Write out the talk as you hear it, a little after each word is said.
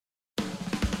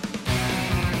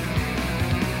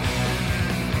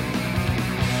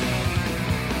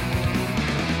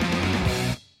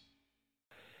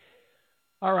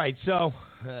All right, so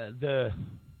the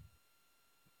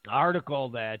article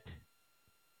that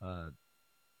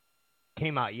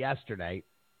came out yesterday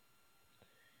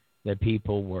that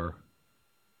people were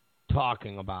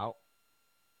talking about,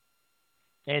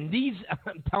 and these,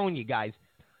 I'm telling you guys,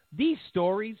 these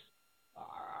stories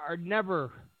are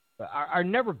never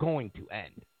going to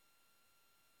end.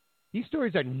 These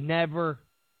stories are never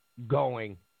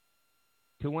going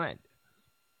to end.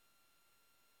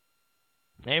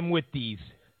 And with these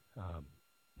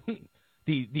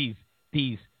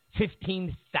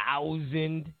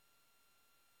 15,000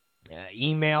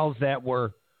 emails that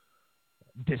were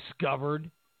discovered,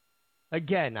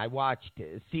 again, I watched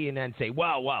CNN say,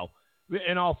 well,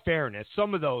 in all fairness,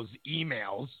 some of those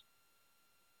emails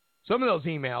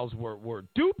were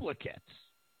duplicates.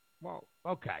 Well,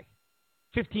 okay.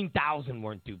 15,000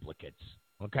 weren't duplicates,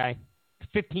 okay?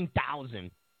 15,000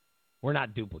 were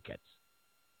not duplicates.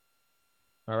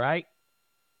 All right?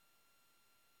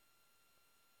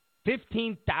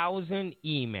 15,000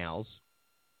 emails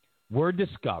were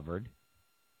discovered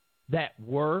that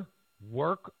were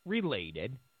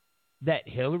work-related that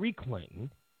Hillary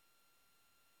Clinton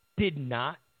did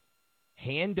not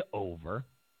hand over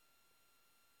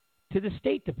to the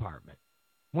State Department.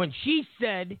 When she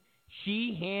said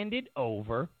she handed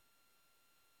over,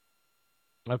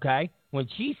 okay, when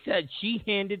she said she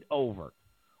handed over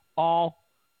all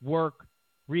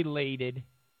work-related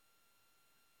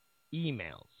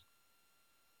emails,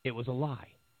 it was a lie.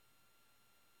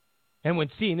 And when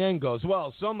CNN goes,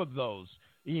 well, some of those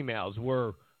emails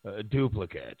were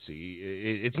duplicates,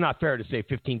 it's not fair to say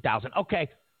 15,000. Okay,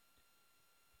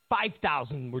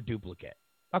 5,000 were duplicate.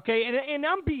 Okay, and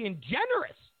I'm being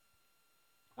generous.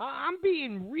 I'm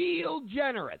being real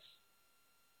generous.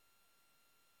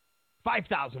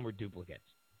 5,000 were duplicates.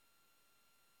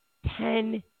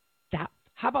 10,000.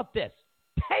 How about this?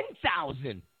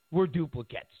 10,000 were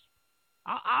duplicates.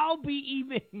 I'll be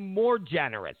even more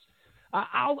generous.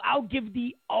 I'll give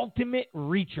the ultimate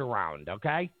reach around,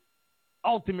 okay?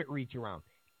 Ultimate reach around.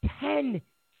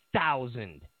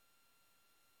 10,000.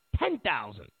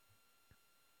 10,000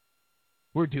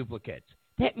 were duplicates.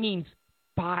 That means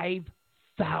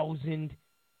 5,000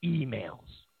 emails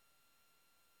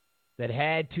that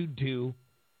had to do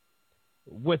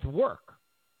with work,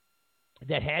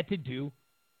 that had to do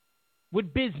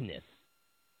with business,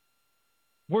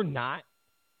 were not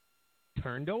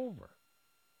turned over.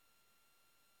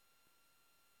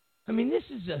 I mean, this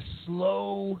is a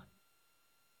slow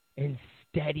and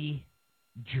steady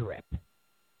drip.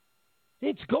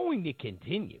 It's going to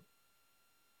continue.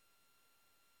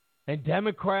 And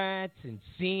Democrats and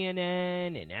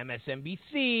CNN and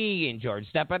MSNBC and George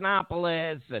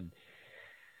Stephanopoulos and,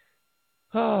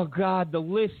 oh, God, the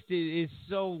list is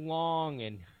so long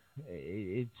and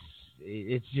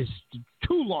it's just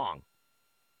too long.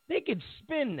 They could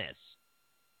spin this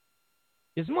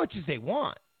as much as they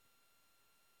want.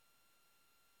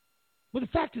 But the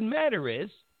fact of the matter is,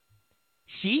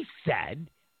 she said,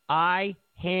 I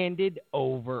handed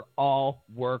over all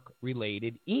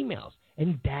work-related emails.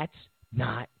 And that's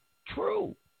not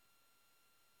true.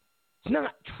 It's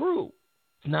not true.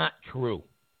 It's not true.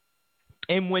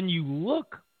 And when you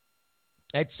look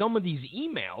at some of these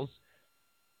emails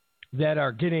that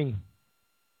are getting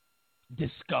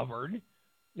discovered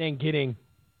and getting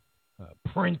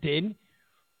printed,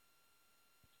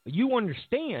 you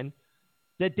understand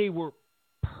that they were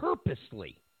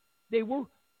purposely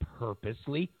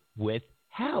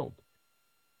withheld.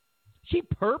 She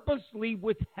purposely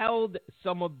withheld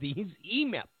some of these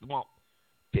emails. Well,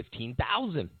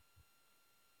 15,000.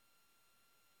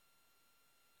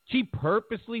 She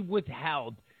purposely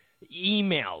withheld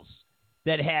emails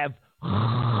that have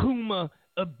Huma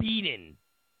Abedin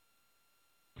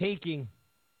taking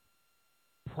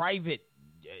private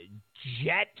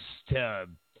jets to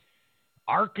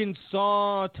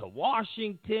Arkansas, to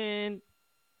Washington.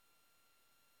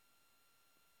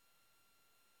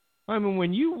 I mean,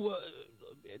 when you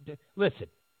listen,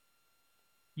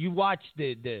 you watch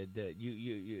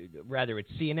you rather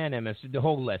it's CNN, MS, the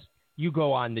whole list. You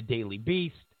go on the Daily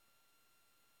Beast.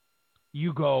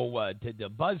 You go to the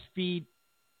BuzzFeed.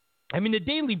 I mean, the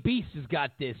Daily Beast has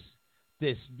got this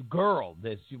girl,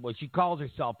 what she calls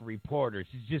herself a reporter.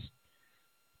 She's just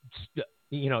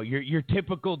your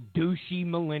typical douchey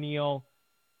millennial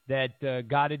that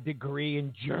got a degree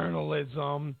in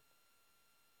journalism.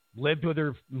 Lived with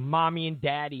her mommy and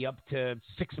daddy up to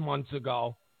 6 months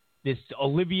ago. This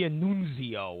Olivia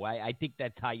Nunzio, I think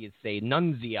that's how you say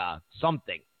Nunzia,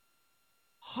 something.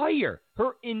 Hire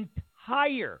her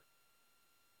entire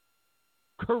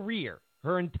career,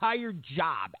 her entire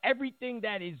job, everything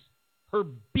that is her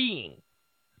being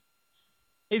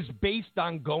is based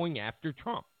on going after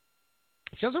Trump.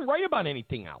 She doesn't write about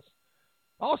anything else.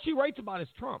 All she writes about is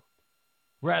Trump.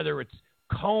 Whether it's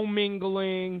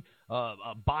commingling,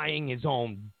 buying his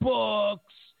own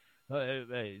books,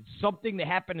 something that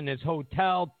happened in his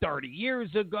hotel 30 years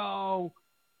ago.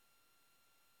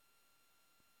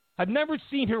 I've never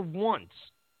seen her once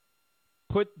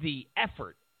put the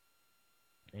effort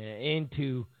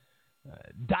into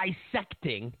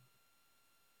dissecting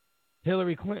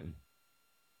Hillary Clinton.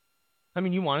 I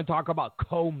mean, you want to talk about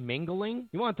commingling?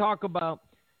 You want to talk about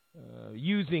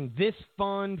using this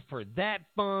fund for that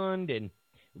fund and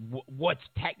what's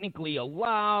technically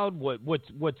allowed,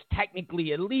 what's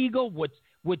technically illegal,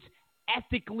 what's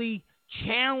ethically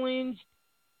challenged?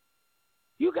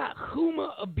 You got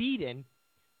Huma Abedin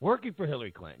working for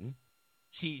Hillary Clinton.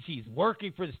 She's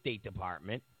working for the State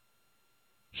Department.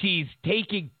 She's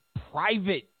taking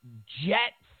private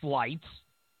jet flights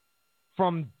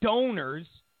from donors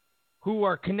who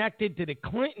are connected to the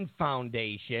Clinton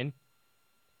Foundation.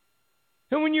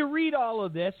 And when you read all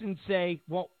of this and say,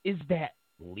 well, is that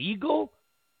legal?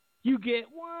 You get,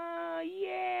 well,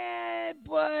 yeah,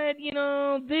 but,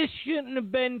 this shouldn't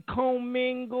have been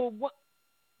commingled. What?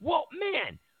 Well,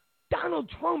 man, Donald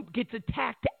Trump gets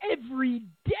attacked every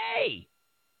day.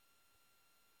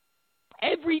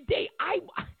 Every day. I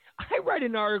read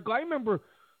an article. I remember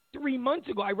 3 months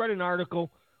ago, I read an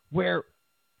article where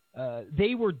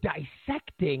they were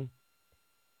dissecting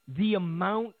the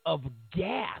amount of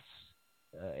gas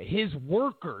his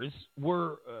workers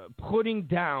were putting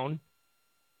down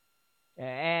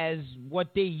as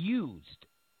what they used.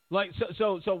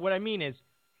 So what I mean is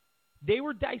they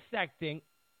were dissecting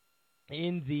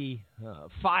in the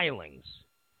filings.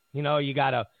 You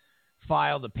got to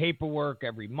file the paperwork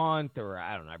every month or,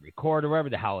 I don't know, every quarter, whatever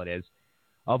the hell it is,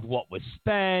 of what was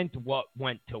spent, what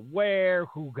went to where,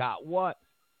 who got what.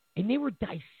 And they were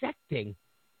dissecting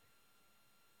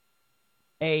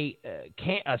a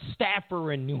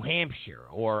staffer in New Hampshire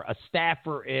or a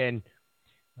staffer in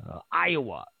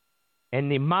Iowa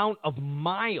and the amount of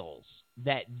miles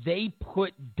that they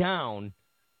put down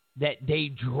that they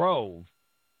drove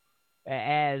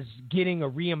as getting a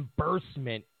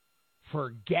reimbursement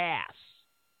for gas.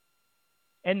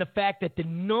 And the fact that the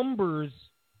numbers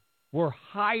were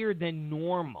higher than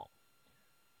normal.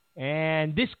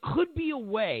 And this could be a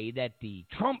way that the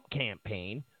Trump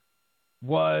campaign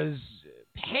was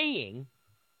paying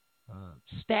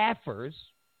staffers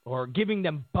or giving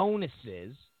them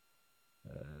bonuses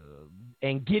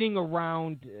and getting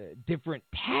around different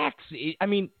taxes. I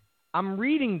mean, I'm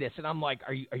reading this and I'm like,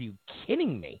 are you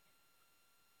kidding me?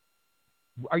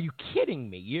 Are you kidding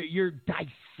me? You're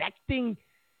dissecting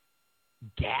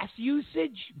gas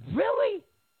usage? Really?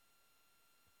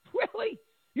 Really?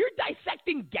 You're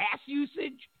dissecting gas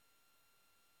usage?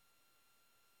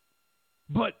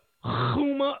 But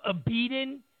Huma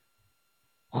Abedin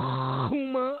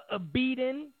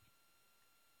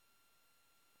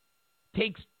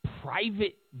takes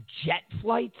private jet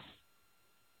flights?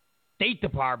 State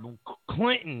Department,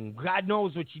 Clinton, God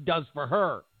knows what she does for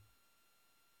her.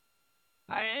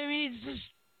 I mean,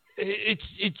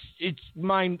 it's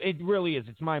mind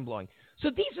blowing. So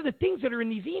these are the things that are in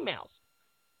these emails.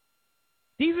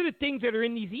 These are the things that are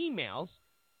in these emails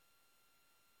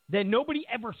that nobody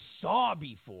ever saw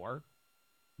before.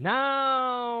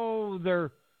 Now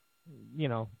they're,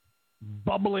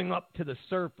 bubbling up to the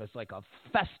surface like a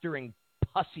festering,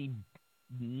 pussy,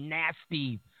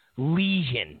 nasty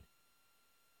lesion.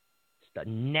 Just a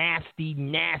nasty,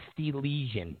 nasty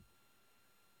lesion.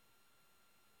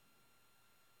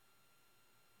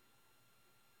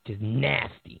 Just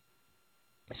nasty.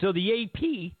 So the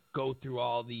AP go through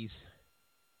all these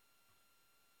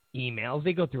emails.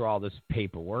 They go through all this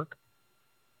paperwork.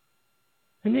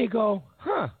 And they go,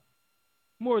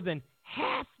 more than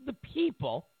half the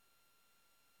people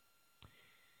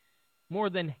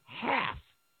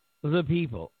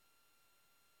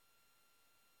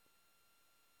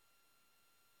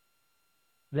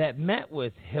that met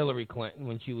with Hillary Clinton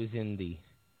when she was in the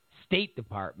State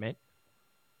Department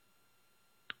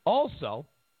also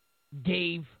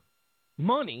gave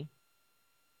money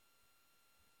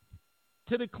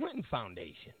to the Clinton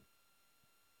Foundation.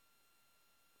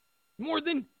 More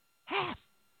than half.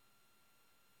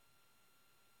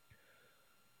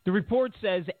 The report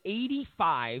says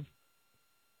 85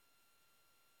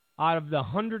 out of the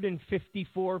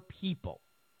 154 people.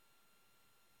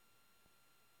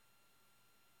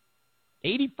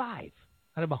 85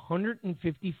 out of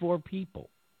 154 people.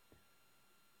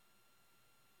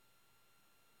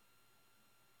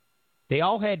 They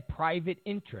all had private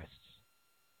interests.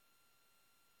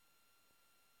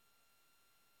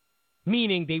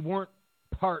 meaning they weren't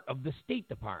part of the State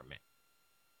Department.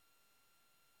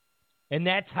 And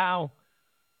that's how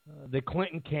the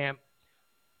Clinton camp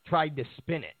tried to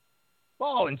spin it.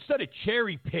 Oh, instead of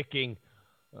cherry picking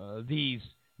these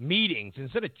meetings,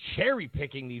 instead of cherry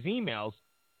picking these emails,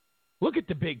 look at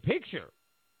the big picture.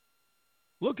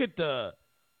 Look at the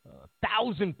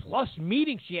 1,000+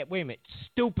 meetings she had. Wait a minute,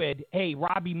 stupid. Hey,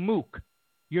 Robbie Mook.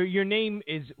 Your name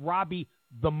is Robbie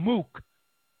the Mook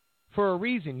for a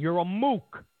reason. You're a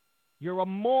mook. You're a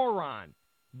moron.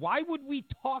 Why would we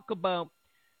talk about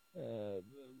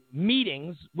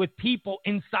meetings with people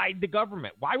inside the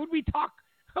government? Why would we talk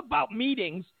about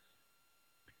meetings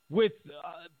with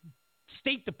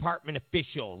State Department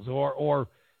officials or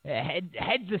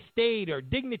heads of state or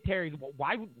dignitaries?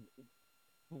 Why?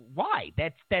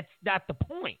 That's not the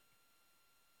point.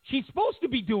 She's supposed to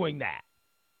be doing that.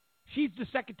 She's the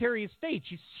Secretary of State.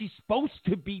 She's supposed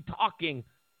to be talking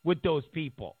with those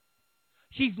people.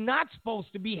 She's not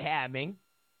supposed to be having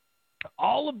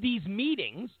all of these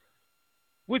meetings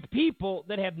with people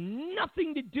that have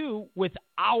nothing to do with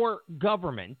our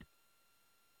government,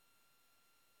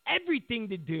 everything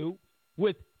to do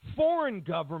with foreign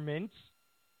governments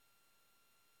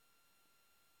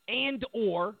and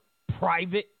or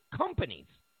private companies.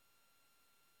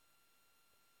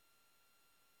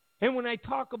 And when I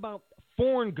talk about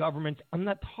foreign governments, I'm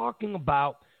not talking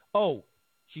about,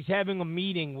 she's having a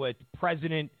meeting with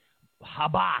President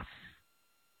Abbas.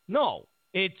 No,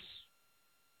 it's,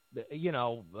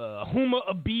 Huma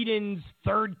Abedin's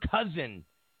third cousin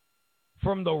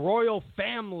from the royal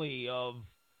family of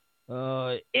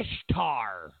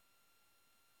Ishtar.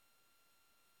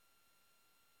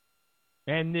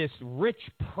 And this rich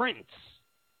prince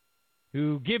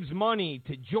who gives money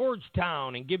to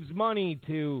Georgetown and gives money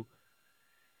to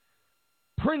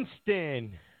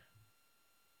Princeton.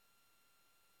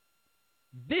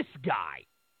 This guy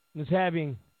is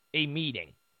having a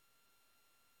meeting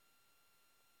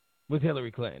with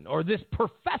Hillary Clinton, or this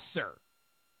professor.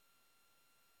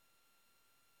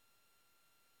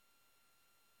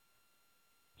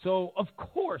 So, of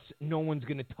course, no one's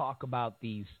going to talk about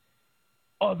these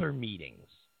other meetings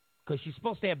because she's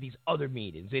supposed to have these other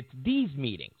meetings. It's these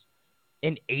meetings.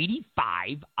 And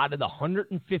 85 out of the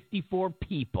 154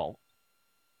 people,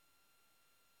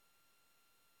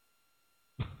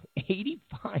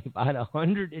 85 out of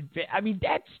 150, I mean,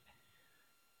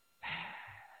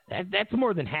 that's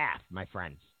more than half, my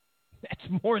friends.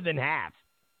 That's more than half.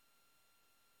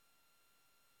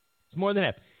 It's more than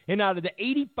half. And out of the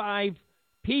 85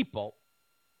 people,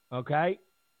 okay,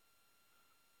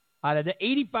 out of the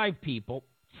 85 people,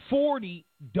 40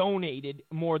 donated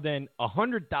more than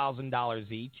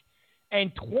 $100,000 each,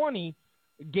 and 20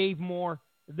 gave more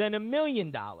than $1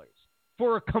 million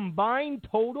for a combined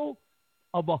total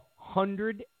of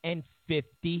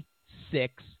 $156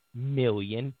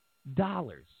 million.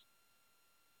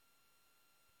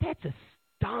 That's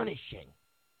astonishing.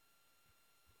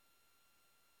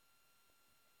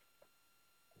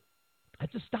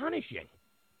 That's astonishing.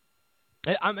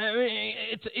 I mean,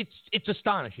 it's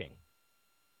astonishing.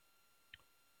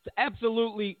 It's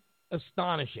absolutely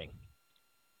astonishing.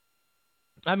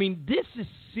 I mean, this is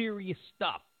serious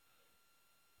stuff.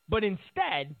 But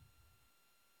instead,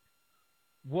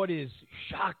 what is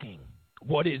shocking,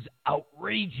 what is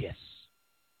outrageous,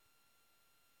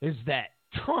 is that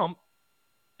Trump,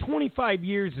 25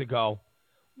 years ago,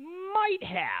 might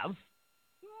have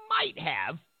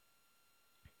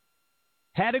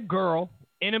had a girl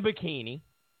in a bikini,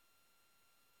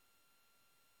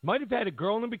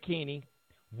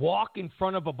 walk in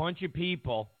front of a bunch of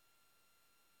people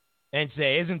and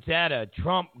say, "Isn't that a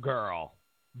Trump girl?"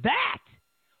 That!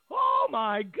 Oh,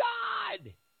 my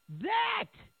God! That!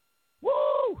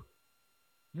 Woo!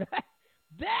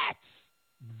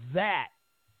 That!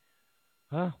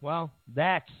 Well,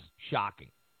 that's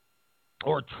shocking.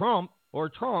 Or Trump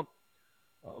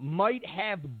might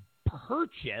have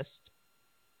purchased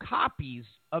copies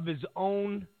of his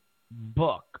own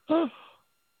book. Oh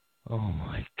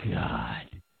my God.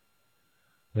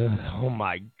 Oh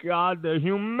my God, the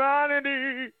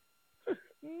humanity.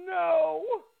 No.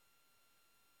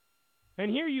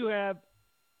 And here you have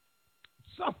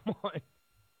someone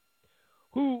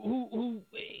who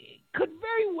could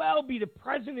very well be the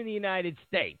president of the United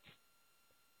States,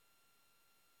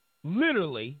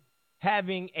 literally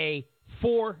having a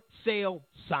for sale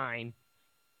sign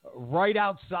right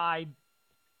outside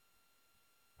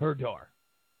her door.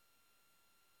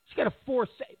 She's got a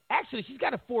she's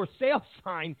got a for sale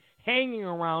sign hanging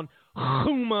around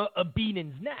Huma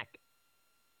Abedin's neck.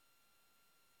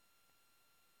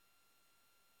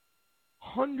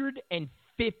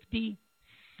 $156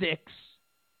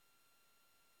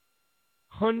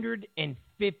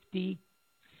 $156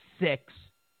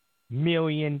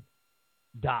 million.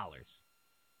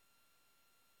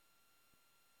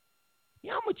 You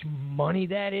know how much money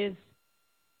that is?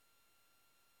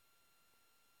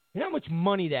 You know how much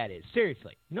money that is?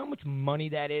 Seriously. You know how much money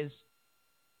that is?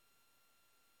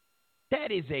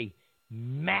 That is a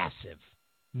massive,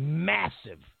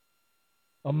 massive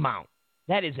amount.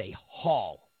 That is a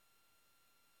haul.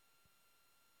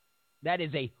 That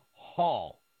is a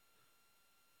haul.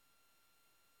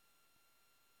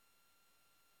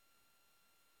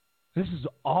 This is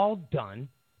all done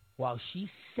while she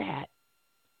sat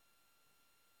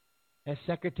as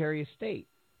Secretary of State.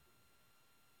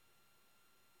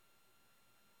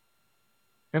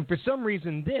 And for some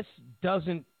reason, this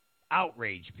doesn't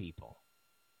outrage people.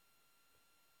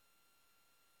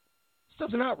 This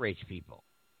doesn't outrage people.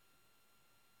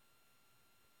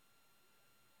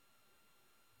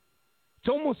 It's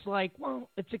almost like, well,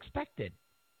 it's expected.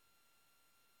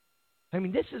 I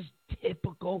mean, this is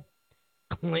typical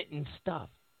Clinton stuff.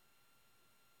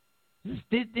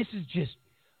 This is just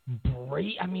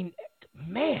great. I mean,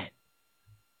 man.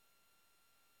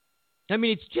 I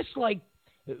mean, it's just like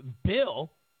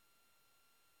Bill.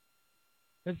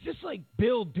 It's just like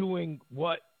Bill doing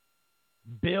what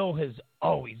Bill has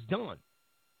always done.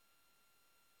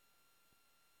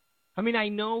 I mean, I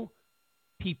know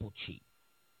people cheat.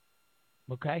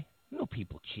 Okay? I know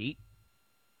people cheat.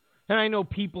 And I know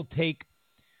people take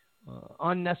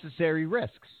unnecessary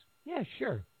risks. Yeah,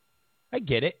 sure. I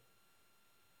get it.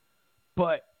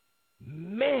 But,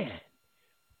 man,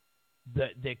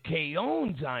 the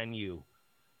K-Own's on you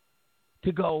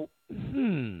to go,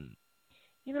 you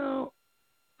know,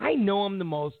 I know I'm the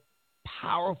most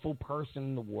powerful person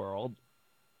in the world,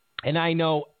 and I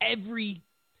know every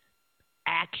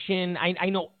action, I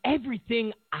know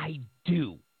everything I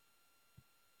do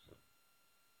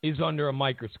is under a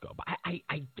microscope. I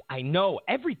know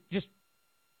I'm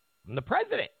the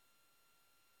president.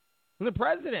 I'm the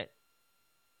president.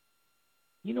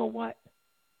 You know what?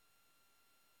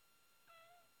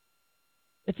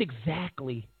 It's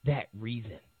exactly that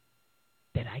reason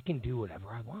that I can do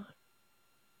whatever I want.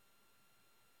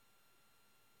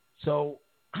 So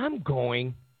I'm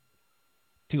going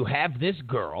to have this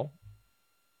girl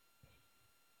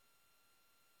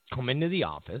come into the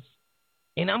office,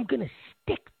 and I'm going to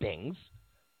stick things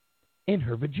in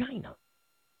her vagina.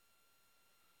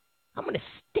 I'm going to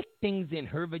stick things in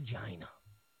her vagina.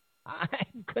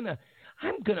 I'm gonna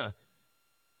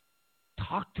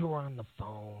talk to her on the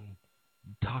phone,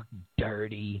 talk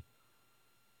dirty.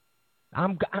 I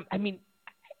mean,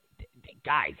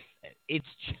 guys, it's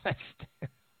just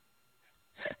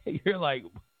you're like,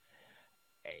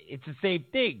 it's the same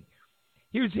thing.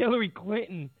 Here's Hillary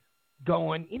Clinton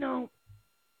going, you know,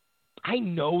 I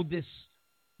know this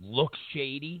looks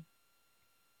shady.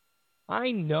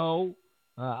 I know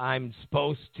I'm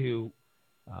supposed to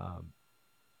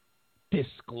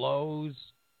disclose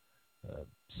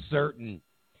certain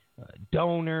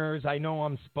donors. I know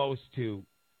I'm supposed to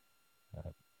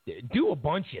do a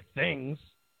bunch of things.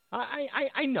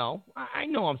 I know. I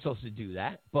know I'm supposed to do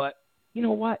that. But you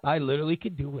know what? I literally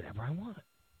could do whatever I want.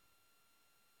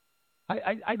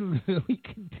 I literally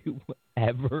can do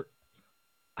whatever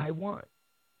I want.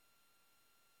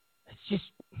 It's just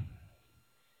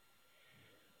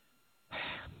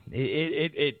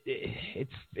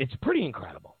it's pretty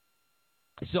incredible.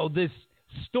 So this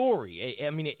story, I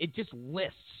mean, it just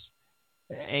lists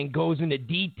and goes into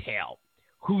detail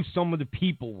who some of the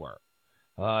people were.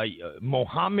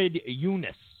 Mohammed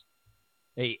Yunus,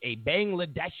 a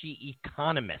Bangladeshi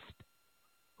economist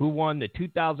who won the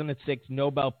 2006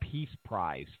 Nobel Peace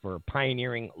Prize for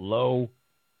pioneering low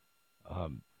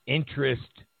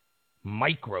interest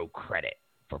microcredit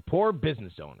for poor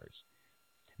business owners,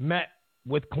 met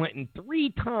with Clinton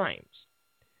 3 times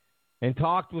and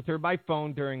talked with her by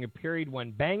phone during a period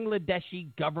when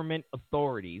Bangladeshi government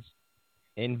authorities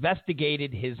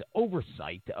investigated his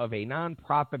oversight of a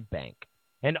nonprofit bank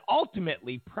and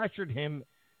ultimately pressured him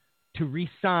to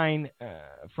resign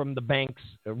from the bank's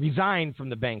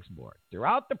board.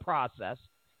 Throughout the process,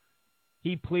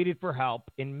 he pleaded for help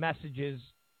in messages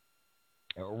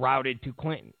routed to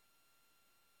Clinton,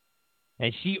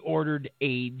 and she ordered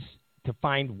aides to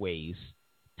find ways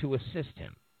to assist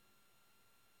him.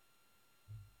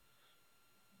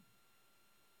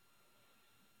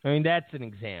 I mean, that's an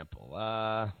example.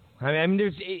 I mean,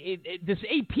 there's this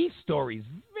AP story is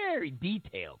very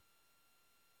detailed.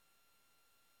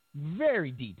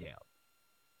 Very detailed.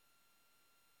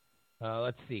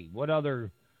 Let's see. What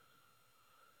other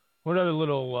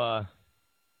little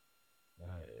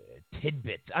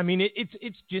tidbits. I mean,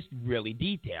 it's just really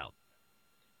detailed.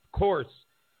 Of course,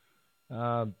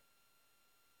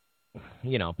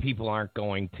 people aren't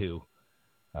going to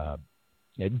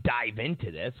dive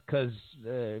into this because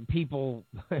people,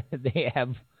 they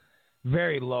have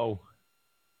very low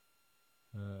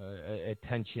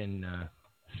attention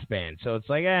span. So it's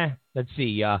like, let's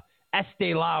see.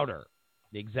 Estee Lauder,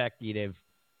 the executive,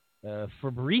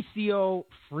 Fabricio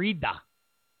Frida,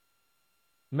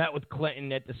 met with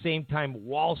Clinton at the same time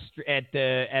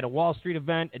at a Wall Street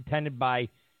event attended by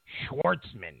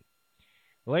Schwartzman.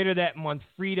 Later that month,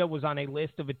 Frida was on a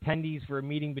list of attendees for a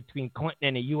meeting between Clinton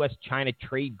and a U.S.-China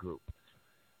trade group.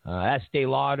 Estee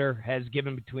Lauder has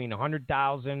given between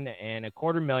 $100,000 and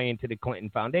 $250,000 to the Clinton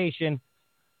Foundation.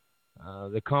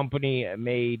 The company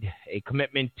made a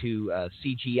commitment to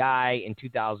CGI in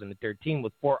 2013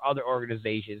 with 4 other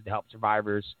organizations to help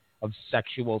survivors of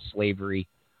sexual slavery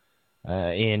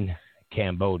in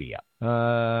Cambodia.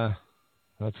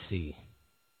 Let's see.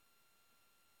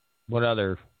 What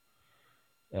other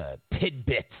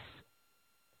tidbits?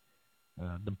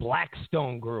 The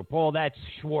Blackstone Group. Oh, that's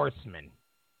Schwarzman.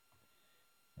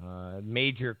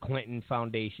 Major Clinton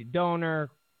Foundation donor.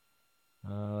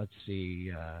 Let's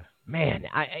see. Man,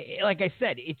 like I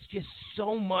said, it's just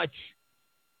so much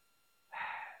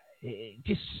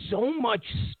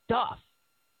stuff.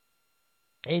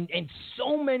 And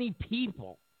so many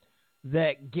people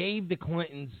that gave the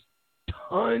Clintons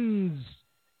tons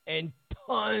and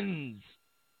tons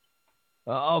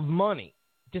of money,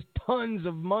 just tons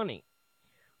of money,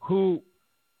 who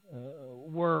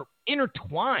were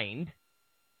intertwined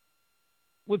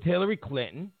with Hillary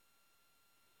Clinton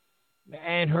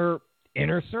and her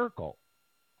inner circle.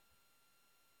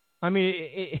 I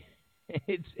mean,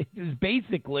 it's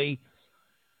basically,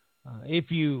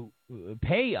 if you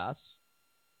pay us,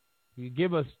 you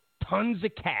give us tons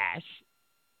of cash,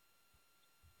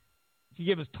 if you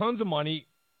give us tons of money,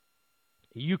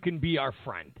 you can be our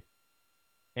friend.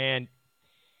 And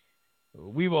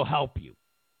we will help you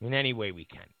in any way we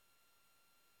can.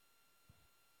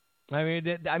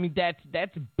 I mean,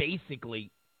 that's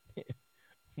basically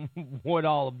what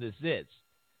all of this is.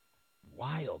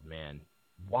 Wild, man.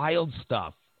 Wild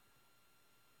stuff.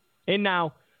 And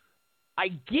now, I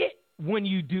get when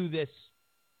you do this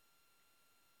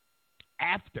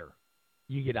after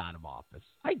you get out of office.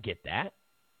 I get that.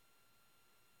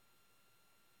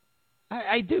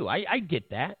 I do. I get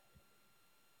that.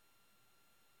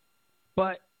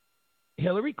 But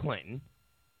Hillary Clinton,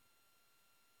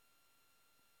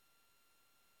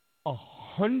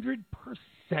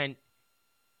 100%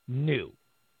 knew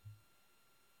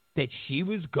that she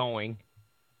was going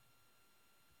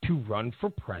to run for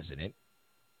president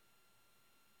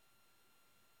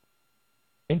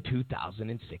in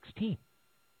 2016.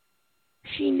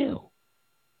 She knew.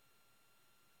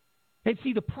 And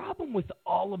see, the problem with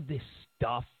all of this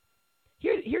stuff,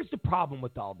 here's the problem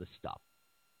with all this stuff.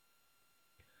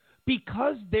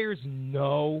 Because there's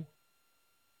no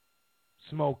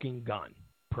smoking gun,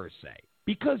 per se,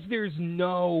 because there's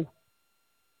no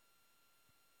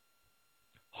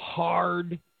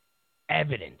hard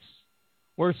evidence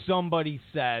where somebody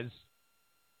says,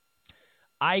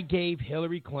 I gave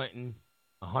Hillary Clinton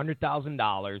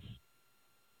 $100,000,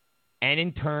 and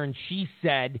in turn she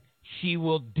said she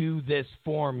will do this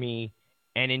for me,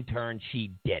 and in turn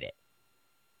she did it.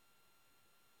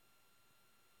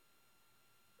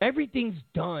 Everything's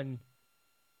done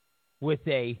with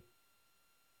a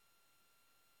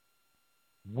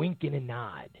wink and a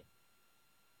nod.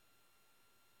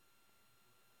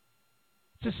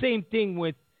 It's the same thing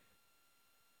with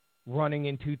running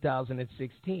in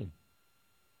 2016.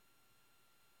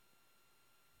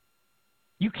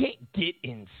 You can't get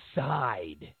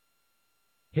inside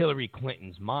Hillary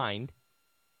Clinton's mind.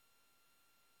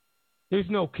 There's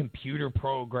no computer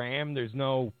program. There's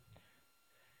no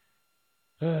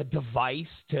device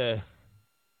to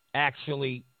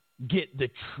actually get the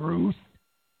truth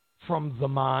from the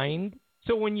mind.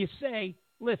 So when you say,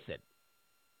 listen,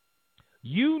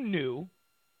 you knew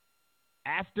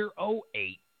after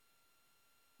 2008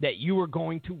 that you were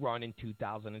going to run in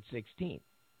 2016.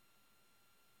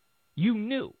 You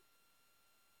knew.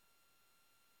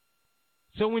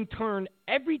 So in turn,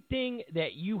 everything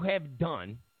that you have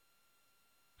done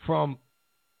from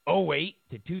 2008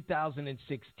 to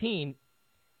 2016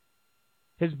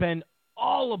 has been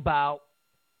all about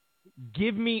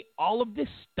give me all of this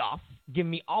stuff, give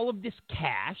me all of this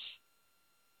cash,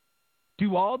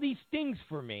 do all these things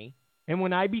for me, and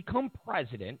when I become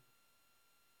president,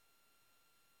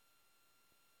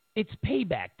 it's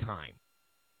payback time.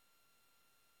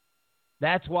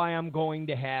 That's why I'm going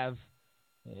to have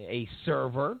a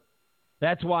server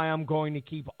That's why I'm going to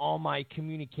keep all my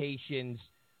communications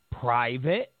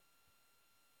private.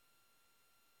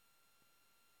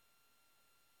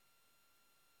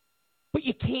 But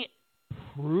you can't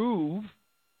prove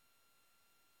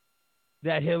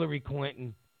that Hillary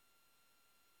Clinton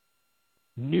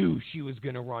knew she was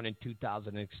going to run in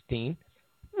 2016.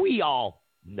 We all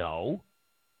know.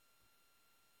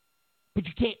 But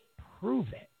you can't prove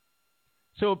it.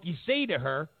 So if you say to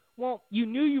her, well, you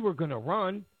knew you were going to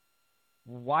run,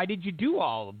 why did you do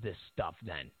all of this stuff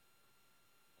then?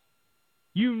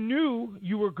 You knew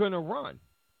you were going to run.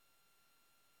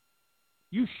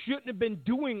 You shouldn't have been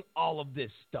doing all of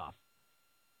this stuff.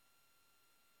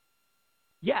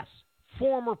 Yes,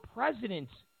 former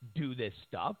presidents do this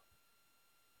stuff,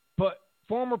 but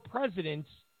former presidents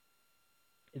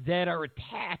that are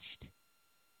attached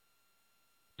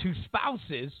to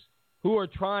spouses who are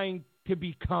trying to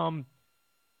become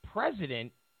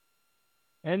president,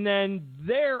 and then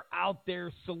they're out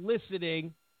there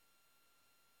soliciting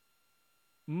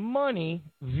money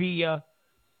via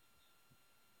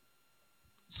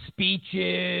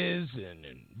speeches and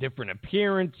different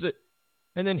appearances.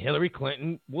 And then Hillary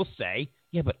Clinton will say,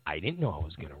 yeah, but I didn't know I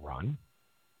was going to run.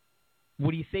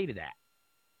 What do you say to that?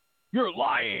 You're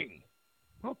lying.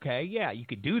 Okay, yeah, you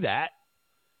could do that.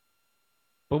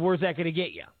 But where's that going to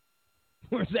get you?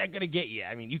 Where's that going to get you?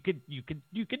 I mean, you could do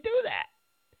that.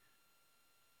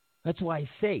 That's why I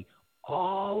say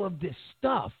all of this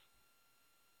stuff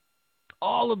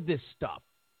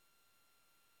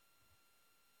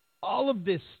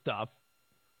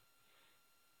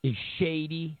is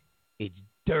shady. It's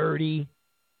dirty.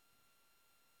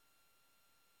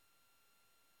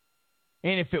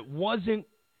 And if it wasn't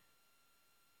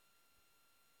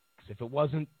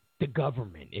the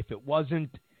government, if it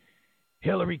wasn't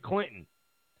Hillary Clinton,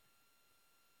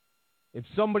 if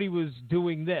somebody was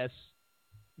doing this,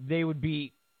 they would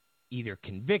be either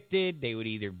convicted, they would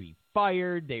either be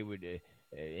fired, they would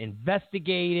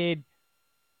investigated.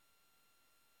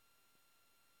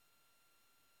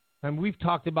 And we've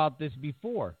talked about this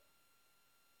before.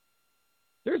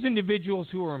 There's individuals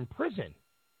who are in prison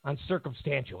on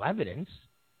circumstantial evidence.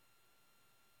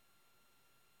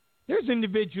 There's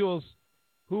individuals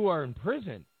who are in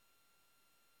prison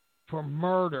for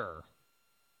murder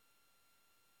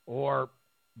or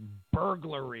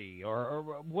burglary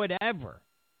or whatever.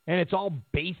 And it's all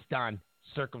based on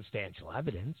circumstantial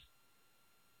evidence.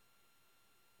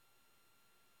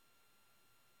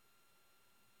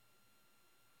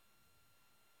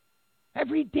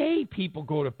 Every day people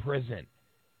go to prison.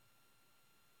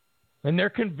 And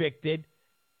they're convicted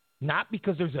not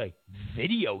because there's a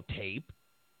videotape,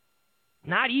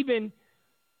 not even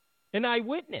an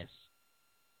eyewitness,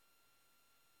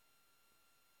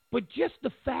 but just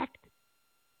the fact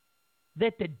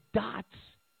that the dots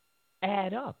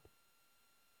add up.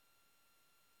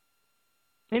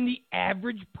 And the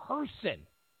average person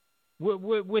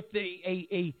with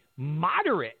a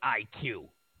moderate IQ,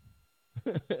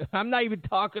 I'm not even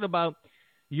talking about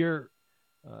your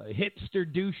hipster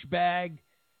douchebag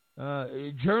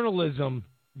journalism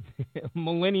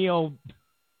millennial.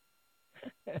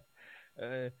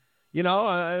 I'm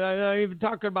not even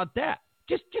talking about that.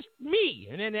 Just me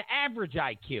and an average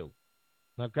IQ.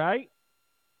 Okay?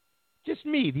 Just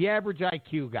me, the average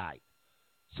IQ guy.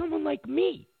 Someone like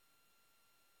me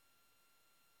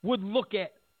would look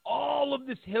at all of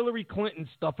this Hillary Clinton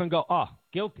stuff and go, oh,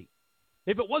 guilty.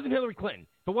 If it wasn't Hillary Clinton,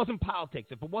 if it wasn't politics,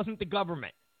 if it wasn't the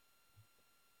government,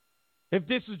 if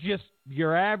this was just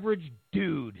your average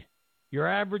dude, your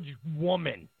average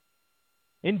woman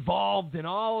involved in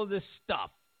all of this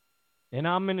stuff, and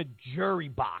I'm in a jury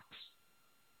box,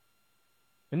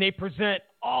 and they present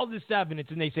all this evidence,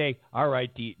 and they say, all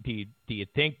right, do you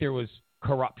think there was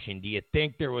corruption? Do you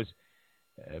think there was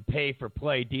pay for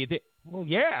play? Do you think? Well,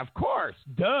 yeah, of course.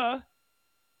 Duh.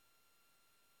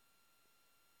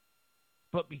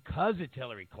 But because it's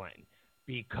Hillary Clinton,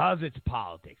 because it's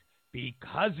politics,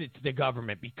 because it's the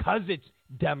government, because it's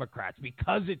Democrats,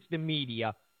 because it's the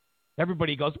media,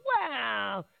 everybody goes,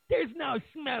 well, there's no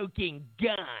smoking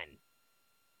gun.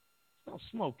 No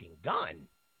smoking gun.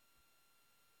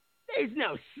 There's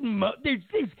no smoke.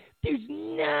 There's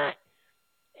not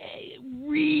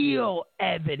real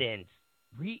evidence.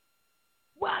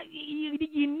 Well, you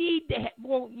need to.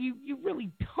 You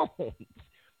really don't.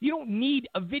 You don't need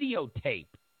a videotape.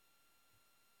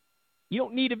 You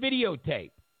don't need a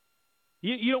videotape.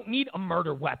 You don't need a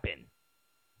murder weapon.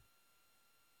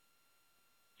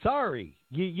 Sorry,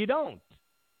 you don't.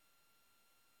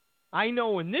 I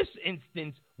know in this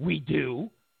instance we do.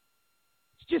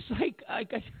 It's just like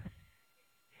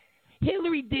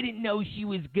Hillary didn't know she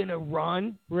was going to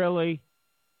run. Really?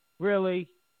 Really?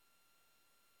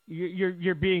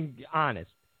 You're being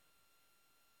honest.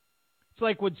 It's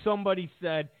like when somebody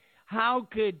said, how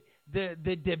could the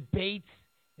debates,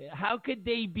 how could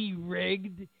they be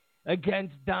rigged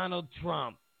against Donald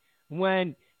Trump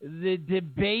when the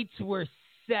debates were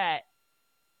set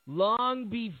long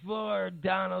before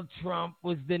Donald Trump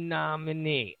was the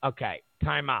nominee? Okay,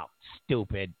 time out,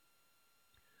 stupid.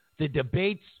 The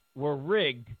debates were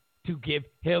rigged to give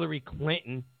Hillary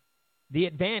Clinton the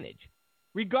advantage,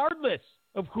 regardless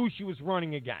of who she was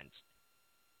running against.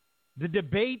 The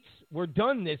debates were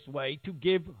done this way to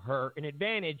give her an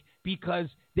advantage because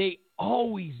they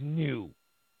always knew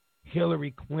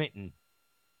Hillary Clinton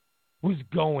was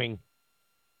going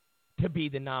to be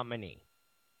the nominee.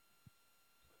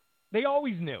 They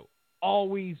always knew.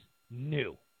 Always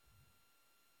knew.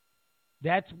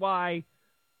 That's why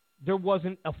there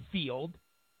wasn't a field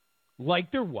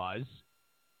like there was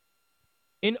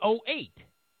in 2008.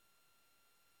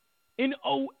 In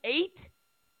 2008,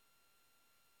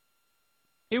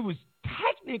 it was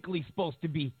technically supposed to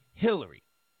be Hillary.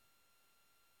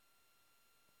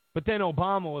 But then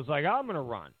Obama was like, I'm going to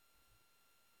run.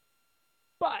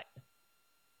 But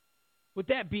with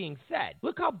that being said,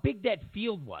 look how big that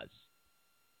field was.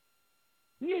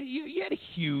 You had a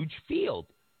huge field.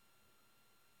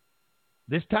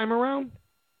 This time around,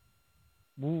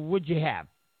 what'd you have?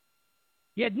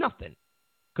 You had nothing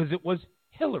because it was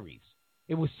Hillary's.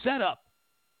 It was set up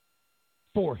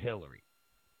for Hillary.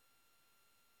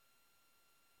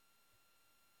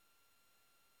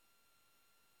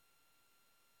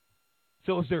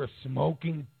 So is there a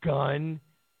smoking gun?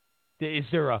 Is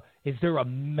there a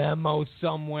memo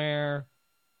somewhere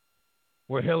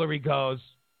where Hillary goes,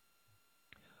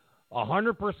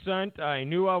 100% I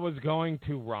knew I was going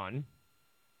to run,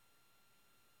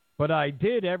 but I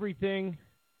did everything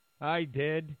I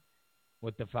did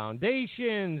with the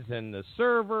foundations and the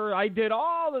server. I did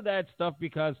all of that stuff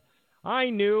because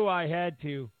I knew I had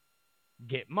to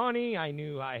get money. I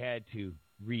knew I had to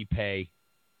repay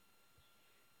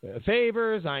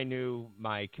favors. I knew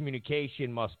my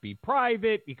communication must be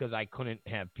private because I couldn't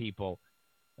have people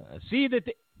see that.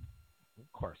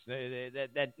 Of course,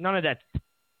 that none of that,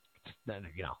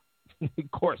 you know,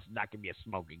 of course, not going to be a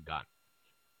smoking gun.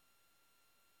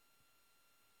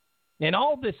 And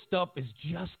all this stuff is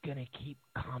just going to keep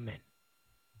coming.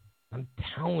 I'm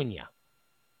telling you.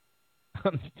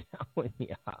 I'm telling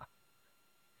you.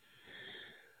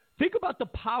 Think about the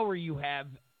power you have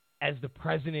as the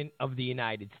President of the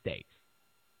United States.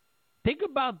 Think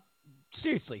about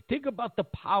the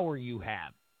power you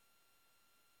have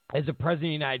as the President of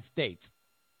the United States.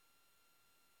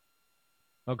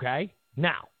 Okay?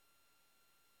 Now,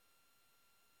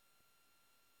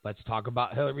 let's talk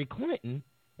about Hillary Clinton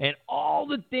and all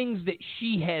the things that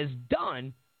she has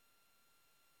done.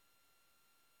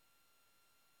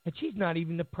 And she's not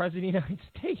even the President of the United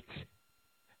States.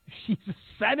 She's a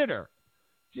senator.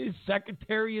 She's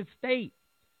Secretary of State.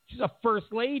 She's a First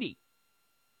Lady.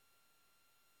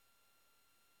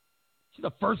 She's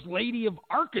the First Lady of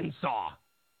Arkansas.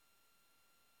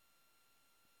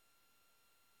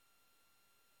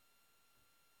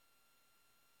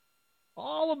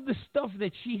 All of the stuff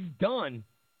that she's done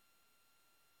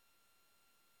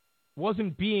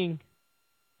wasn't being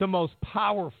the most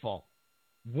powerful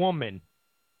woman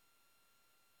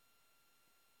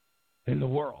in the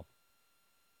world.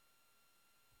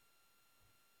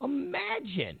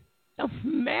 Imagine the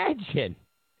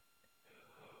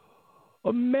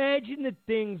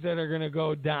things that are going to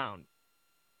go down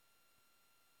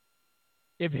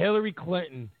if Hillary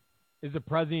Clinton is the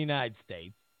President of the United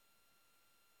States,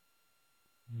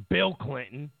 Bill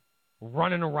Clinton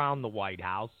running around the White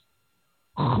House,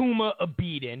 Huma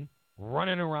Abedin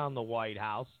running around the White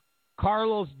House,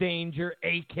 Carlos Danger,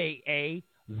 a.k.a.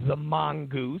 the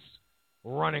Mongoose,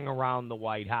 running around the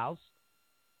White House.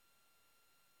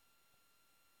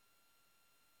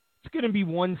 It's going to be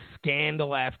one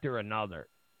scandal after another.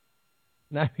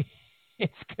 I mean,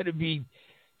 it's going to be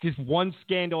just one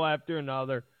scandal after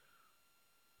another.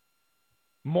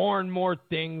 More and more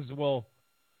things will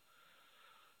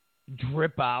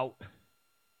drip out.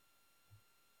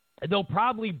 There'll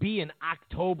probably be an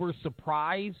October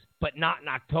surprise, but not in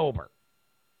October.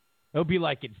 It'll be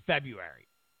like in February.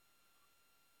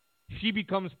 She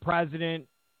becomes president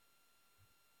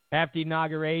after the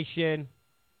inauguration.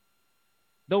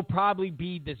 There'll probably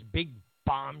be this big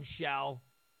bombshell,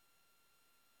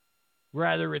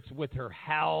 whether it's with her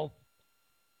health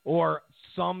or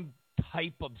some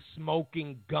type of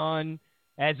smoking gun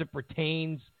as it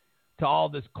pertains to all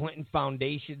this Clinton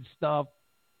Foundation stuff.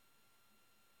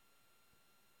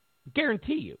 I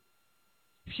guarantee you,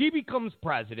 if she becomes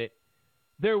president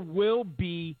There will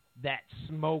be that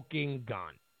smoking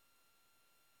gun.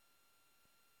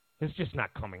 It's just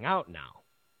not coming out now.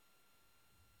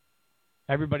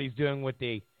 Everybody's doing what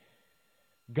they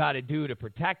got to do to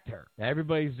protect her.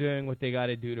 Everybody's doing what they got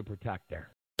to do to protect her.